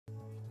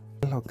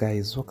Hello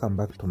guys, welcome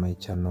back to my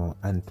channel,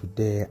 and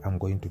today I'm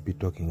going to be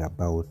talking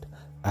about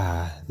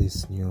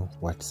this new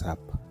WhatsApp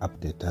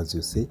update. As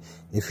you see,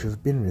 if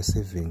you've been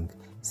receiving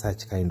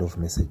such kind of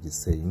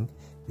messages saying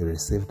you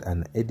received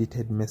an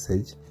edited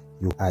message,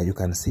 you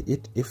can see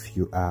it if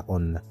you are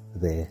on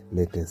the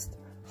latest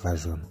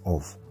version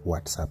of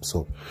WhatsApp.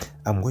 So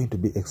I'm going to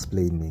be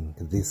explaining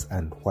this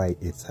and why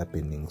it's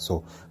happening.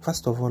 So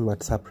first of all,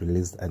 WhatsApp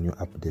released a new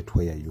update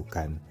where you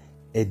can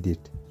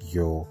edit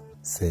your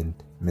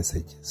sent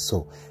messages.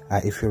 So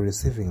if you're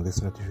receiving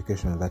this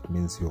notification, that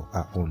means you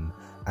are on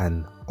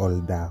an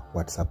older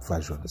WhatsApp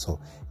version.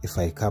 So if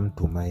I come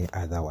to my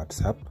other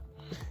WhatsApp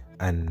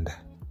and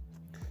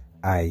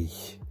I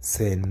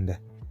send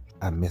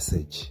a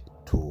message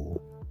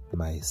to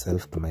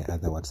myself, to my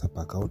other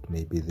WhatsApp account,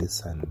 maybe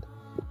this and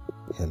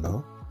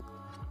hello.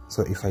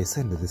 So if I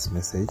send this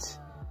message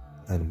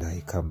and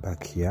I come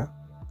back here,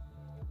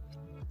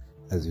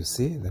 as you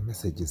see, the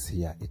message is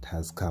here, it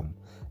has come.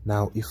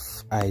 Now if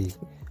I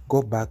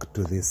go back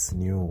to this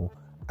new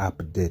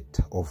update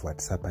of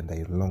WhatsApp and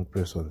I long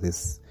press on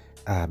this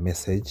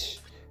message,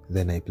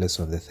 then I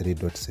place on the three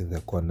dots in the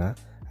corner,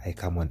 I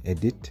come on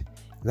edit,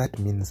 that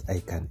means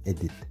I can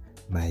edit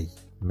my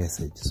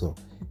message. So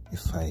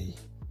if I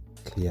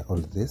clear all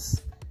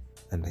this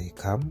and I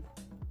come,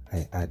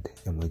 I add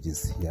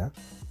emojis here.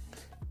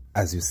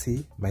 As you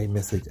see, my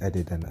message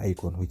added an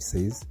icon which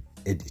says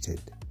edited.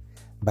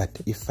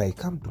 But if I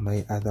come to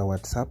my other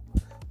WhatsApp,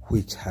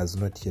 which has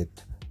not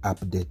yet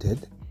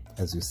updated,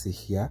 as you see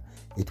here,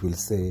 it will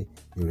say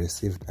you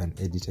received an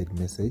edited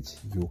message.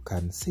 You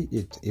can see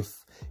it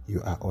if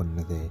you are on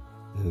the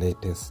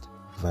latest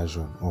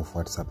version of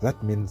WhatsApp.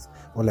 That means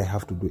all I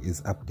have to do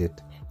is update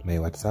my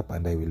WhatsApp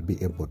and I will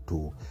be able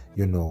to,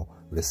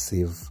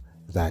 receive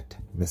that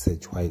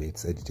message while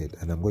it's edited.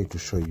 And I'm going to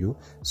show you.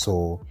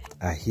 So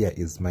here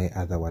is my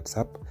other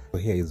WhatsApp. So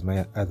here is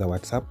my other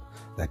WhatsApp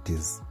that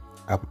is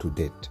up to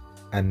date.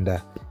 And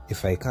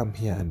if I come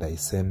here and I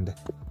send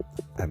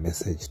a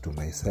message to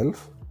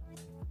myself,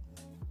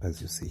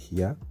 as you see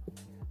here,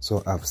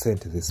 so I've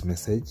sent this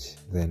message,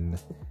 then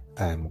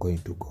I'm going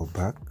to go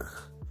back,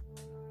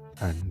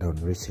 and on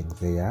reaching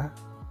there,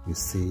 you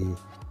see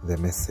the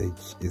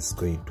message is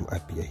going to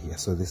appear here.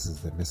 So this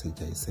is the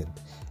message I sent.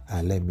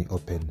 Let me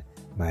open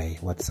my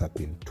WhatsApp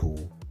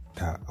into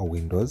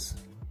Windows,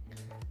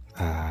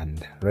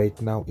 and right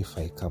now if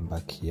I come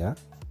back here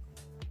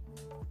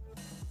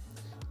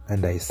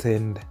and I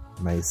send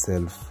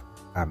myself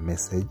a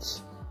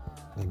message,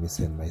 let me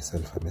send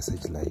myself a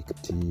message like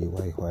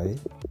TYY.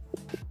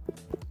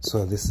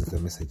 So this is the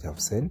message I've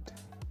sent.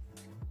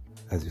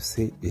 As you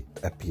see, it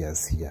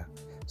appears here.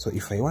 So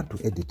if I want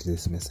to edit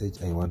this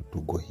message, I want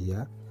to go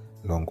here,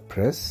 long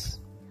press,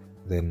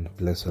 then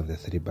place on the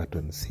three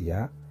buttons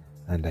here,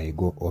 and I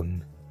go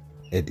on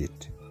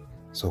edit.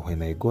 So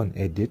when I go on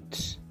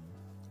edit,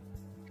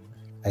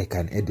 I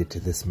can edit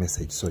this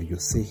message. So you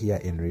see here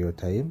in real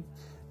time,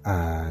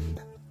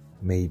 and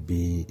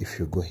maybe if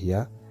you go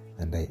here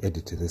and I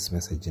edit this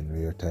message in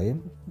real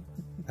time,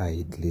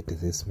 I delete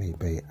this,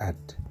 maybe I add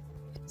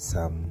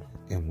some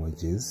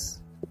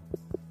emojis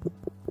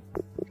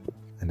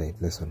and I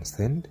place on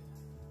send.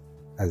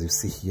 As you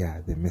see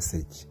here, the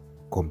message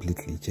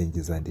completely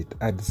changes and it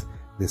adds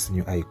this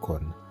new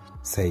icon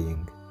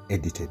saying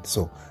edited.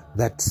 So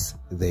that's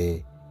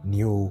the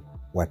new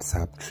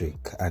WhatsApp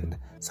trick, and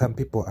some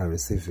people are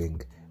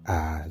receiving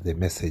the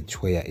message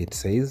where it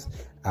says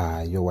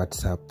your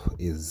WhatsApp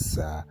is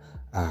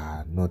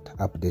not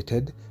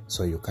updated,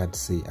 so you can't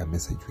see a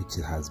message which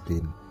has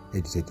been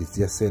edited. It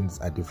just sends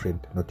a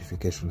different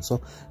notification.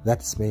 So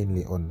that's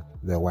mainly on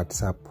the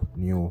WhatsApp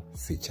new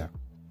feature.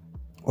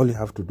 All you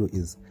have to do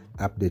is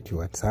update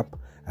your WhatsApp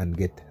and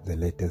get the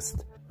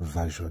latest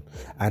version,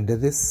 and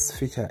this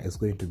feature is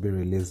going to be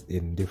released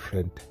in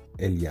different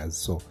areas.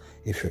 So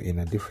if you're in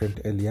a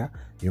different area,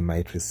 you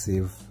might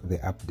receive the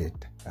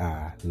update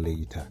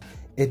later.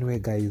 Anyway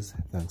guys,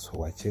 thanks for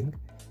watching.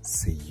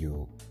 See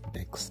you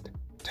next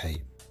time.